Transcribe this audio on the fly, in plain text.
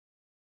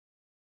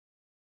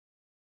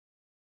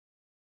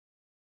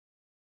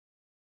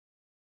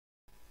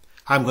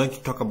I'm going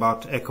to talk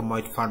about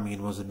Eucheumatoid farming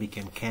in Mozambique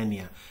and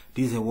Kenya.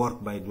 This is a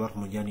work by Eduardo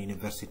Mondlane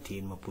University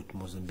in Maputo,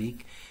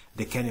 Mozambique,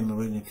 the Kenya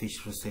Marine and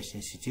Fish Research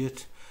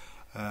Institute,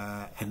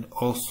 and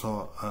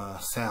also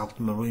Salt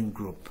Marine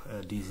Group.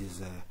 This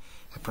is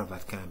a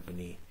private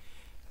company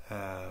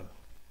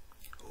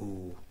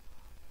who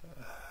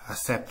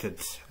accepted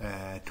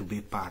to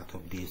be part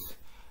of this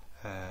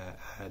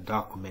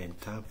document.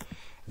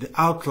 The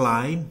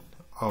outline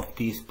of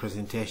this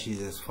presentation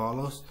is as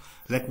follows.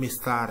 Let me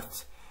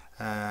start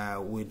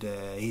with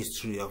the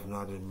history of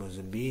northern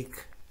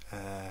Mozambique,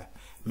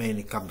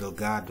 mainly Cabo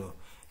Delgado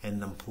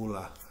and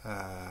Nampula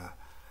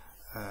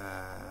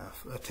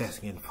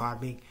testing and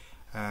farming.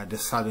 The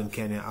southern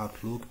Kenya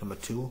outlook, number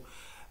 2.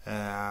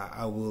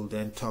 I will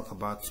then talk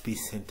about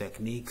species and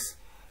techniques,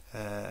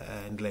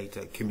 and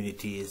later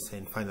communities,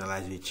 and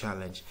finalize with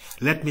challenge.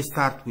 Let me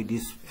start with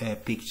this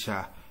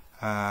picture.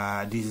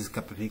 This is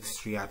Capivix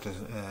striatus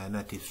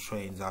native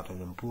strains out of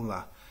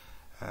Nampula,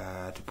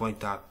 to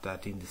point out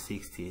that in the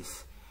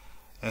 60s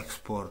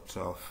export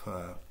of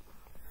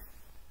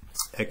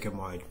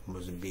Eucheumatoid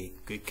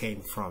Mozambique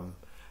came from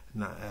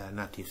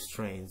native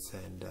strains,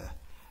 and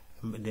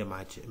they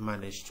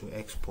managed to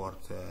export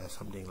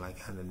something like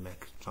 100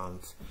 metric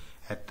tons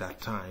at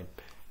that time,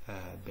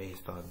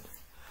 based on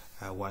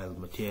wild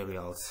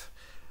materials.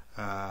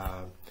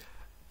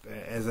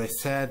 As I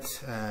said,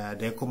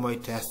 the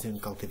Eucheumatoid testing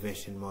and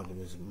cultivation in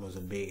modern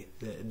Mozambique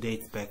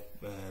dates back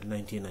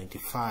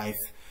 1995,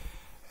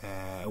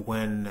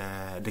 when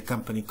the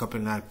company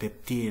Copenhagen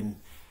Peptine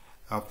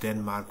of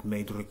Denmark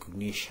made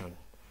recognition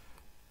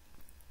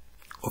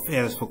of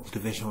areas for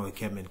cultivation of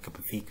Eucheum and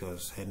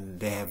Capificus, and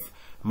they have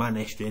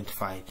managed to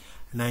identify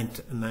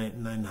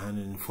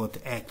 940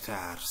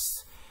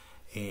 hectares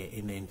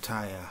in the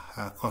entire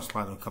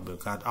coastline of Cabo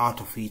Delgado,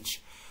 out of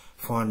which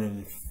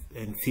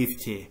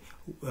 450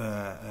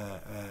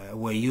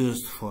 were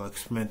used for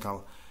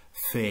experimental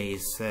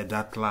phase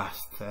that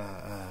last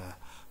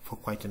for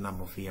quite a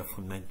number of years,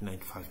 from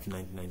 1995 to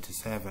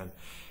 1997.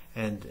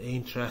 And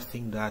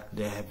interesting that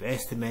they have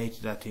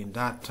estimated that in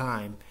that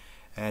time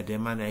they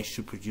managed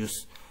to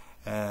produce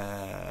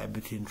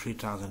between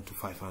 3,000 to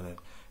 500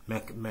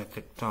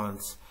 metric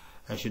tons.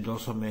 I should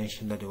also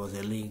mention that there was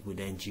a link with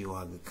NGO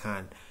Aga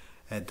Khan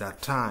at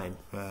that time.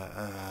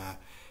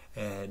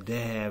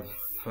 They have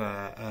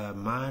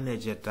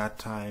managed at that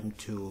time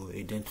to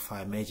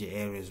identify major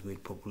areas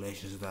with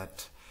populations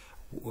that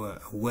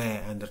were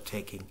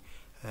undertaking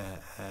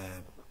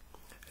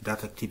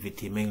that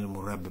activity, mainly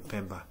Murebe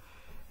Pemba,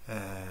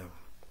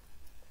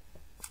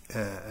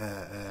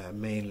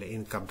 mainly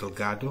in Cabo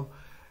Delgado.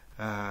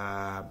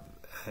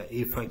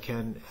 If I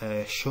can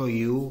show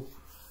you,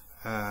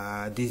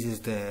 this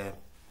is the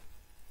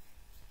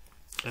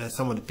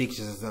some of the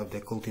pictures of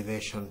the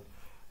cultivation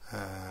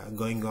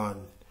going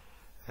on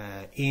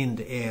in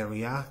the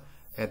area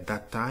at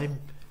that time.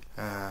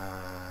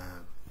 I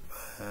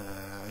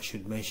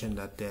should mention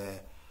that the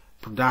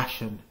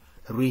production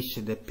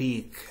reached the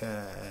peak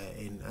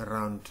in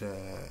around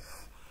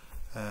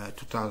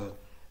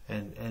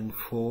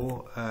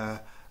 2004,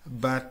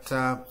 but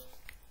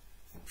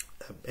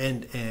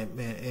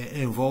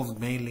involved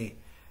mainly,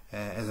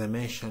 as I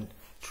mentioned,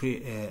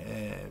 three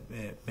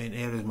main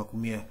areas: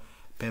 Macomia,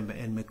 Pemba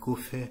and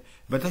Mekufe.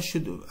 But I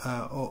should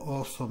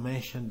also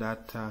mention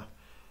that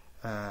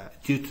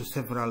due to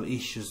several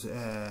issues,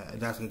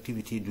 that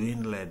activity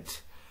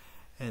dwindled,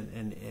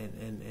 and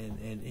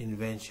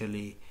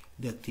eventually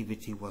the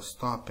activity was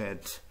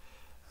stopped.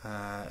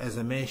 As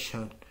I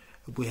mentioned,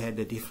 we had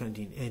the different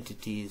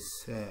entities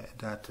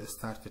that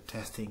started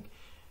testing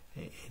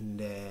in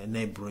the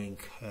neighboring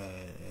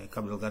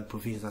Cabo Delgado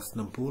province, that's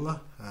Nampula,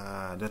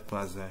 that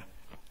was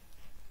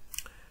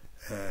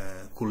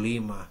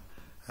Kulima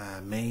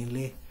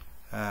mainly,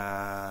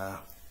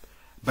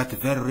 but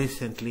very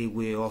recently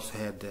we also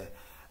had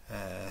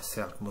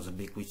Salt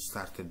Mozambique, which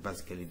started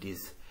basically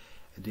this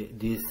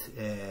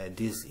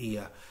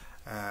year.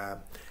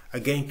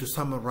 Again, to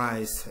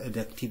summarize the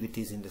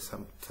activities in the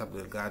Cabo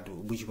Delgado,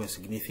 which were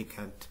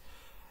significant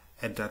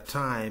at that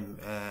time,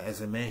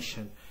 as I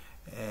mentioned,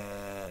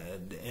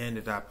 they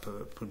ended up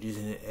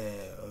producing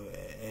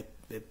a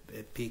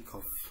peak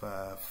of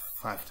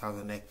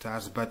 5,000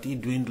 hectares, but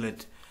it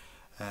dwindled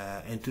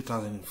in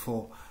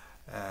 2004.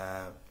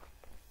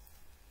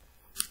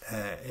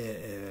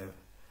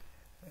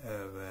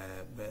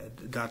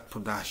 That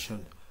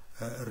production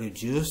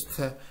reduced,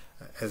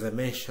 as I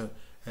mentioned,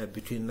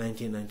 between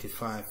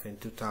 1995 and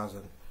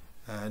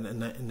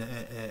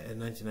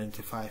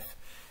 1995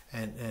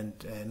 and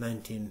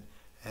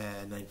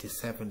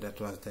 1997.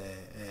 That was the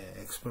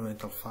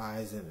experimental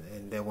phase,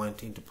 and they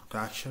went into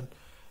production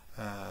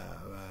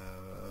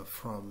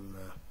from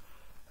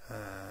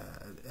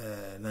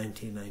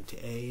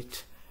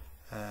 1998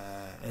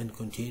 and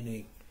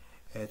continuing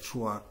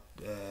throughout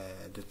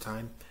the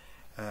time,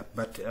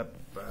 but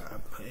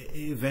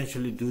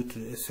eventually, due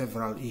to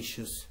several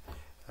issues,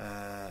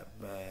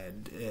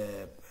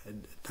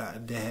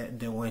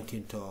 they went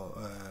into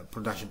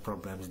production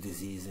problems,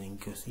 disease,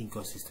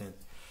 inconsistent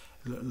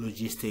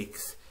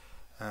logistics,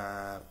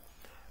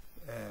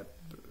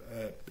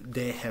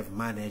 they have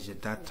managed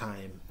at that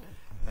time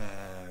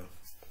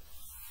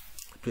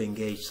to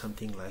engage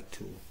something like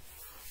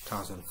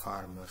 2,000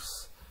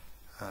 farmers.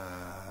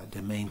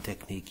 The main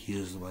technique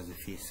used was the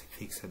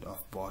fixed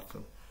off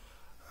bottom.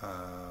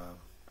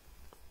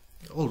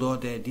 Although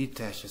they did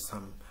test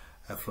some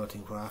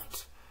floating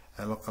craft,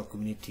 local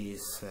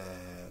communities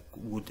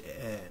would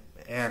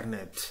earn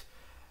it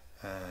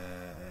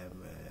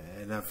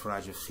an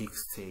average of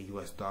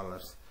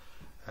 $60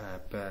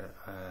 per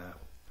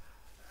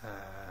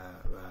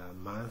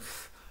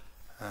month.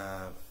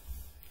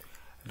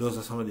 Those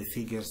are some of the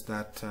figures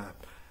that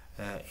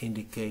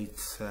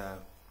indicates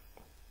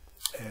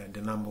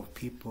the number of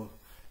people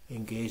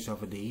engaged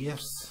over the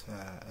years,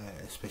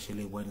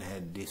 especially when they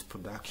had this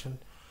production,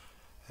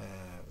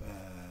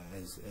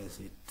 as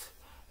it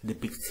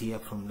depicts here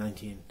from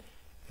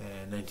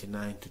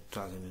 1999 to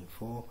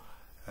 2004.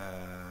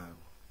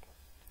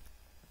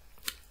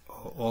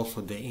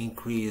 Also the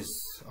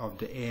increase of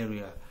the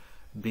area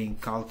being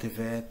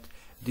cultivated.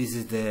 This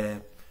is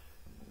the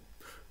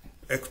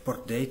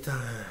export data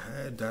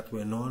that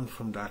were known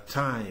from that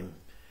time.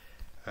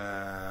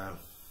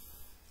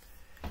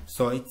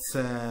 So it's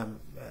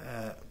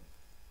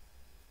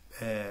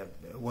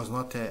was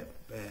not a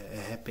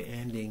happy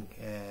ending,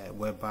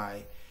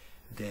 whereby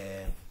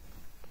the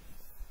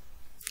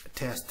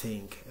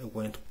testing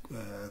went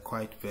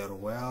quite very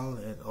well,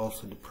 and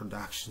also the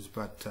productions,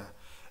 but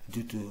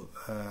due to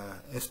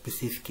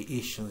specific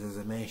issues, as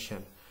I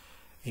mentioned,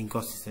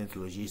 inconsistent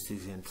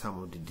logistics and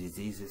some of the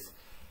diseases,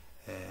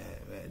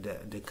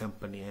 the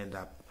company ended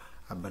up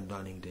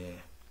abandoning the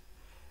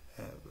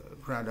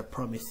rather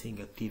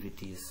promising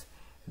activities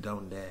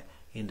down there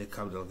in the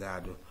Cabo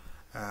Delgado.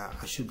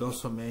 I should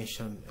also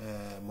mention,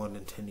 more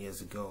than 10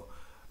 years ago,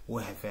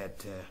 we have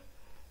had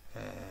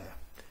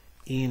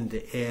in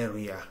the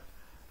area,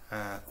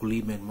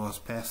 Culima and Mos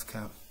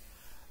Pesca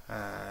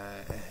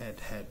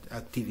had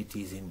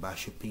activities in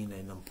Baixo Pina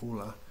and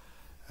Nampula,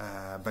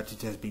 but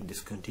it has been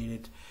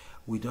discontinued.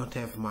 We don't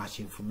have much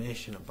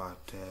information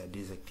about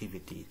these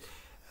activities,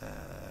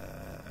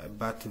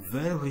 but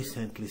very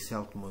recently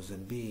South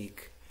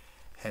Mozambique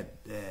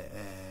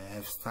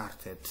have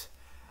started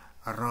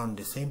around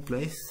the same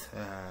place.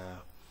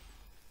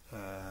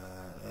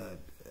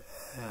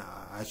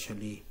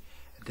 Actually,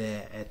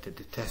 they're at the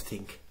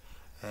testing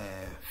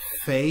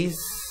phase.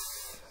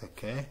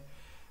 Okay,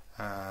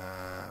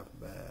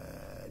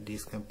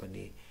 this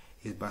company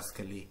is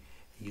basically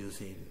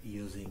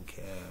using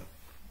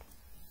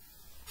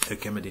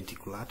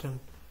Eucheumatoid,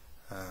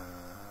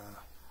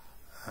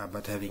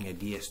 but having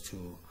ideas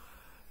to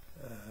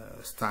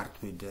start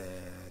with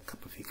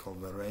Capafical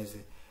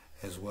varese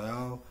as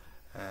well.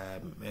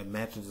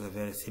 Methods are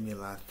very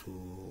similar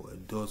to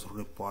those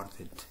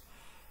reported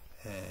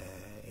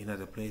in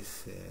other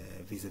places,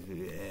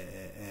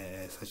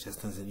 such as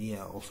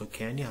Tanzania, also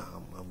Kenya.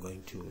 I'm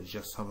going to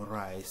just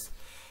summarize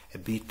a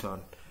bit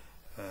on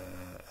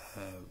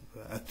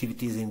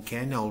activities in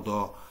Kenya,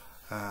 although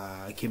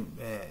Alex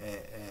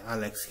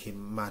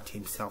Kimat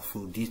himself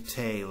will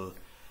detail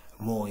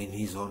more in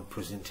his own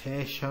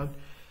presentation.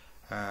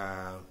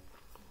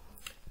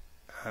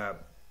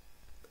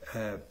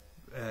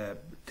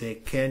 The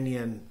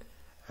Kenyan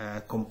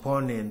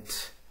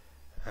component,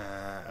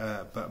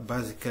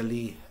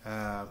 basically,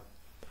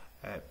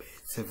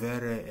 it's a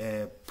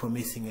very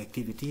promising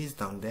activities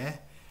down there.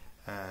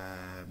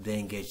 They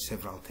engage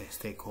several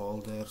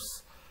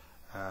stakeholders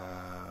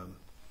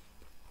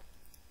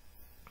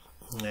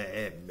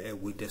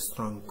with a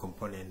strong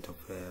component of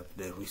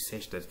the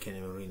research that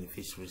Kenya Marine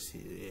Fisheries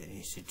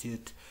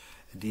Institute.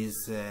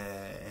 This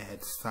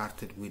had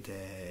started with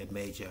a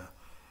major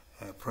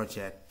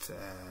project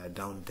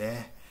down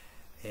there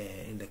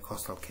in the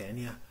coastal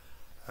Kenya,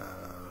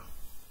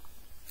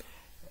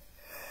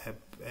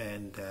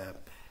 and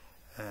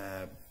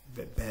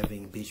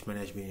having beach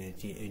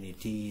management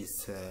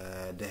unities.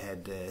 They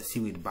had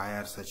seaweed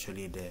buyers.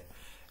 Actually,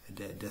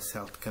 the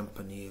Celt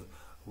company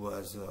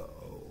was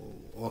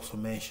also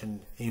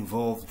mentioned,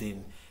 involved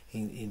in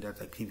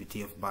that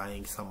activity of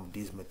buying some of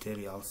these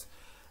materials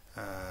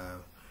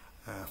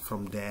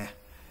from there.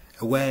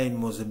 Where in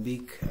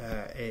Mozambique,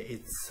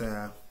 it's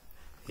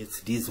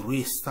this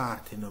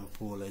restart in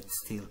Nampula.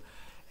 It's still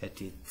at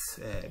its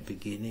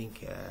beginning,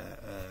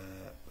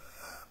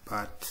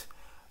 but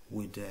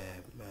with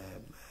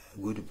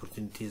good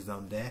opportunities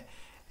down there,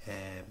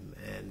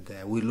 and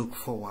we look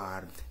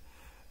forward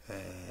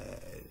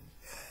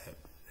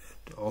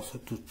also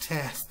to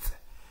test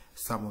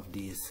some of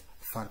these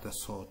further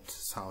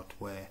south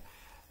where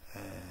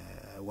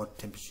what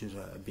temperatures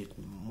are a bit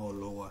more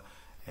lower,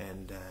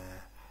 and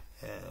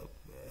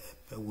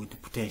with the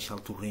potential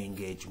to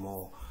re-engage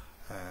more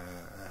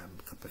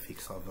Capafic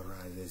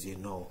alvarez. As you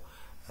know,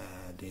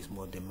 there's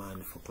more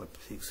demand for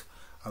Capafic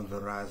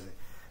alvarez.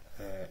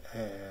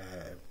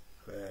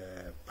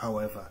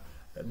 However,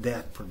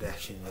 their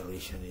production in the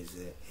region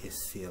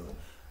is still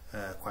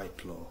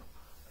quite low.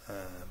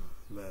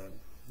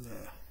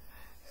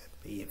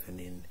 Even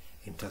in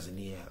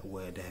Tanzania,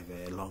 where they have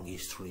a long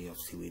history of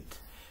seaweed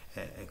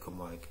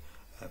economic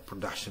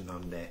production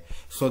down there.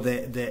 So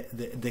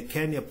the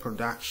Kenya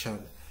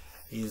production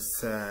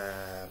is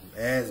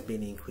has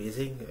been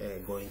increasing,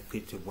 going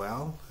pretty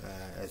well,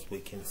 as we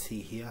can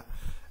see here.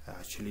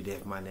 Actually,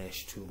 they've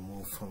managed to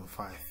move from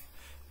 5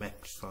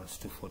 metric tons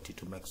to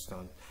 42 metric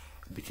tons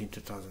between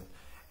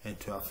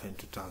 2012 and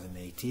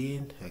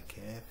 2018.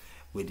 Okay,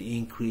 with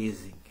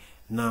increasing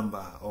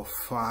number of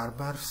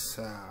farmers,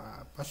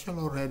 actually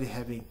already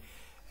having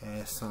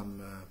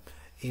some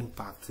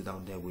impact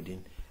down there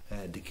within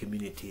the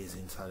communities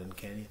in southern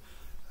Kenya.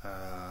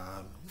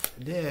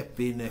 There have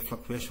been a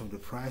fluctuation of the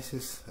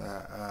prices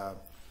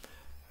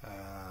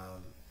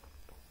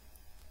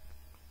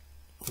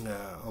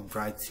of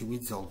dried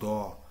seaweeds,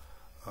 although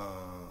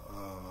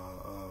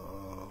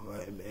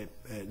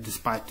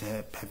despite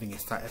having a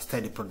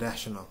steady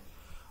production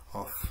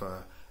of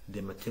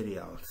the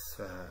materials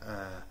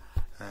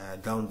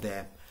down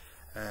there.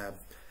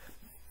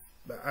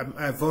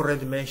 I've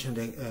already mentioned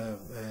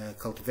the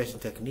cultivation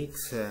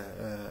techniques,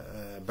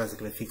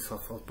 basically fixed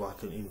off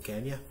bottle in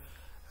Kenya.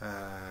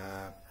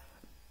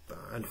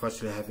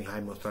 Unfortunately, having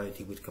high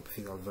mortality with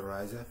Capifical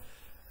varieties.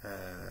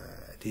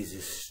 This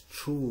is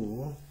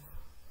true,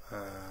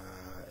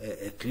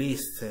 at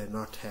least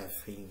not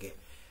having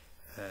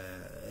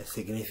a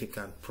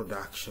significant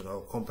production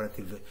or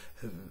comparatively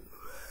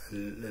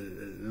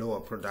lower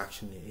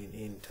production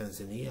in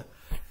Tanzania,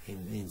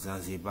 in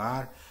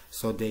Zanzibar.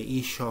 So the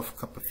issue of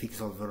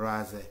Capifical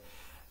varieties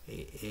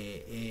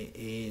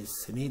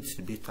needs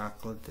to be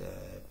tackled,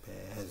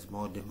 has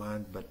more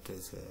demand, but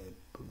is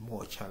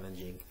more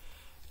challenging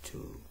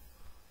to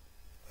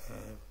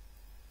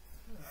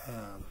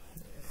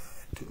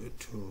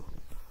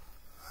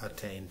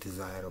attain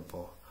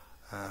desirable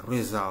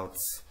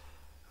results.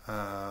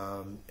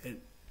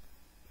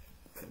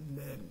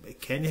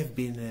 Can have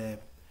been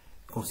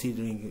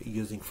considering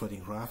using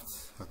floating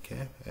rafts,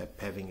 okay,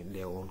 having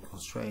their own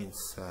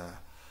constraints,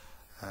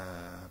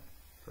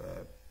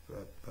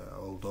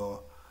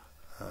 although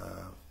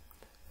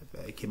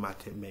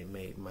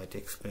Kimate might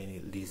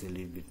explain this a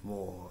little bit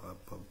more,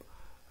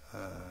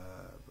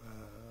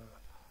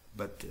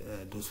 but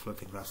those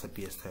floating rafts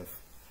appear to have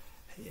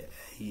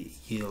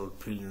yield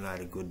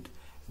preliminary good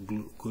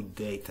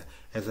data.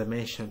 As I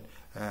mentioned,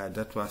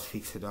 that was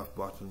fixed off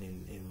bottom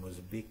in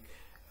Mozambique.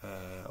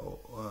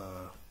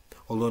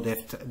 Although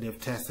they've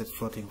tested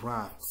floating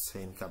rafts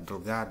in Cabo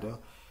Delgado,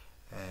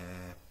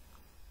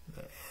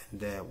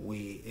 and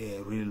we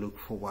really look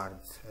forward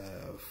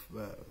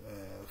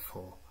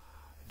for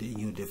the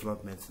new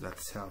developments that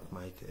SELT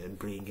might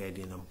bring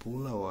either in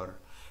Nampula or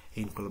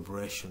in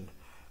collaboration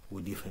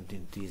with different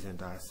entities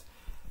and us.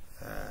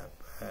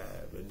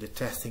 The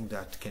testing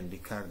that can be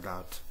carried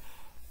out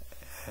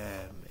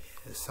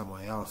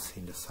somewhere else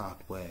in the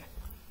south, where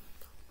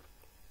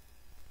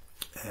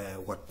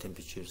what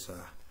temperatures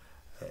are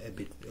a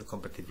bit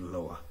comparatively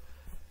lower.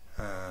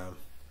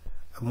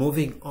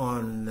 Moving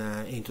on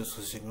into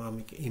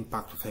socioeconomic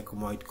impact of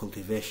Eucheumatoid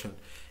cultivation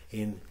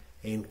in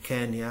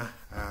Kenya,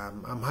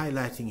 I'm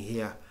highlighting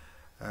here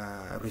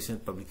a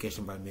recent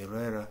publication by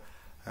Mirera,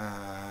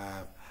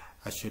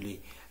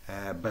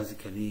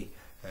 basically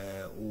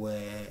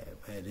where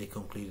they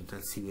concluded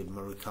that seaweed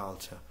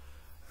mariculture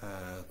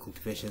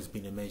cultivation has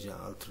been a major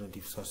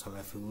alternative source of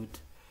livelihood,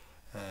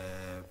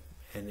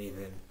 and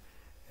even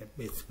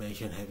it's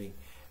mentioned having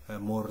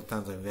more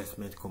returns on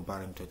investment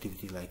comparing to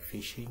activity like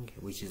fishing,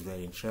 which is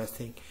very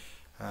interesting.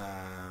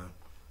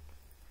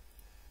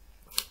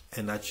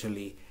 And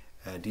actually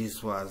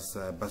this was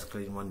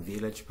basically in one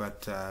village,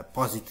 but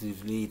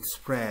positively it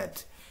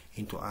spread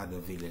into other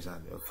villages,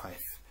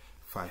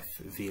 five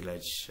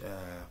village.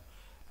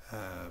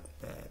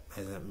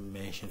 As I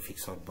mentioned,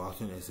 fixed out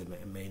bottom as a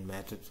main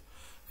method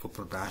for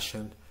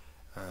production,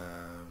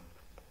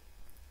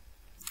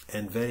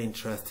 and very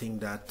interesting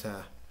that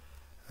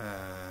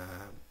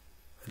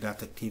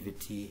that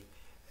activity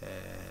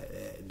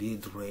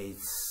did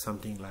raise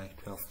something like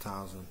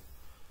 $12,000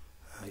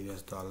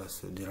 US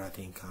direct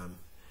income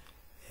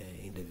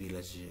in the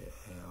village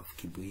of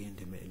Kibuye,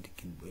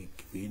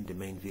 the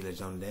main village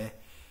down there,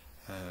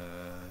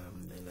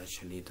 and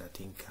actually that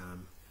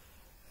income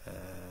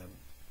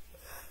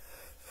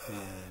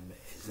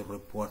is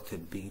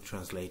reported being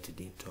translated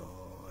into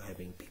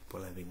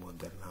people having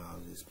modern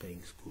houses,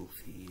 paying school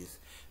fees,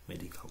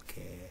 medical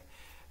care,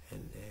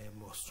 and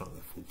more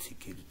stronger food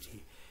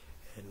security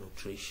and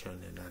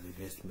nutrition and other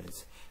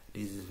investments.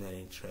 This is very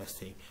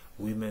interesting.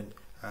 Women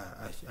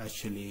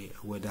actually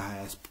were the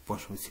highest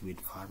proportion of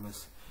seaweed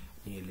farmers,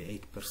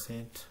 nearly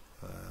 8%,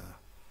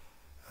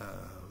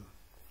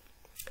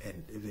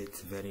 and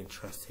it's very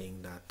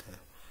interesting that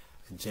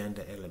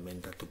gender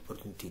element, that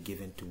opportunity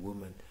given to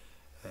women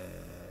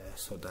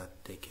so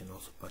that they can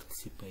also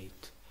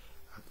participate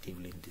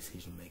actively in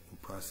decision-making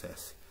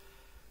process.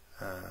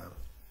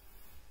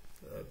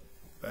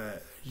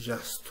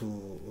 Just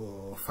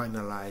to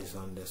finalize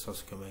on the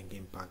socioeconomic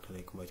impact on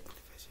Eucheumatoid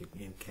cultivation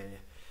in Kenya,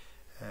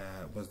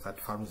 was that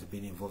farmers have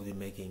been involved in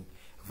making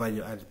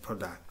value-added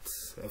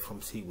products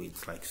from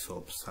seaweeds like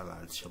soaps,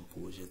 salads,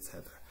 shampoos,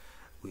 etc.,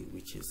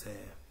 which is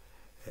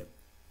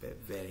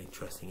very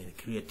interesting and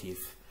creative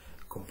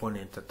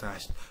component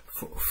attached.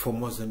 For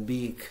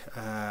Mozambique,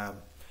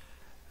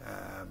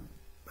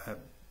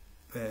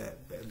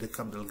 the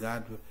Cabo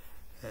Delgado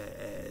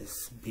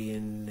has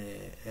been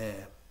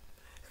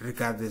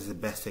regarded as the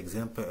best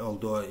example,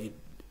 although it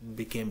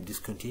became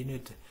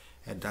discontinued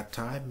at that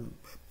time,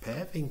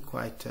 having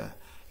quite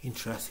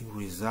interesting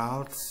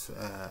results,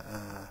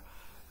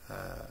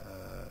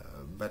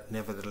 but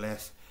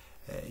nevertheless,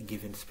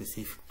 given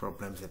specific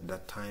problems at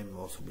that time,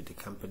 also with the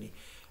company,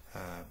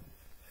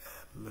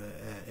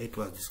 it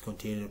was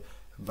discontinued.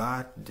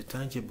 But the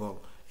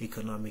tangible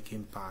economic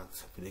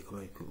impacts of the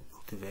economic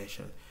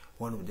cultivation,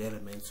 one of the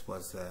elements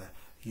was,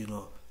 you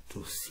know,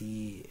 to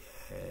see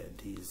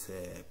this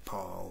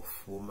power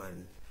of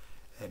woman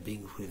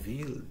being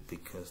revealed,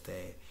 because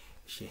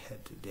she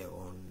had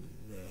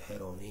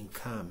her own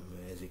income.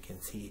 As you can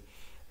see,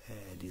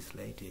 this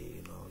lady,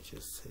 you know,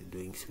 just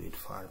doing sweet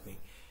farming,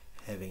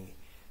 having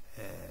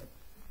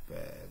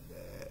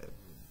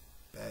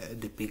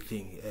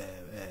depicting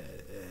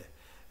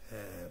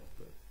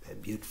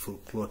beautiful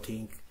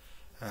clothing,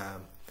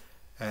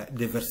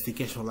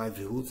 diversification of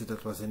livelihoods.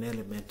 That was an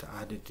element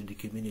added to the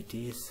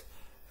communities,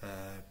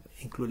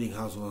 including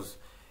households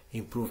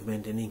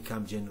improvement and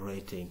income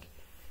generating.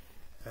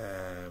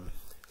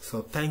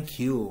 So thank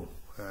you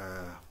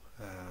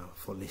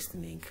for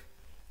listening.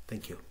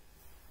 Thank you.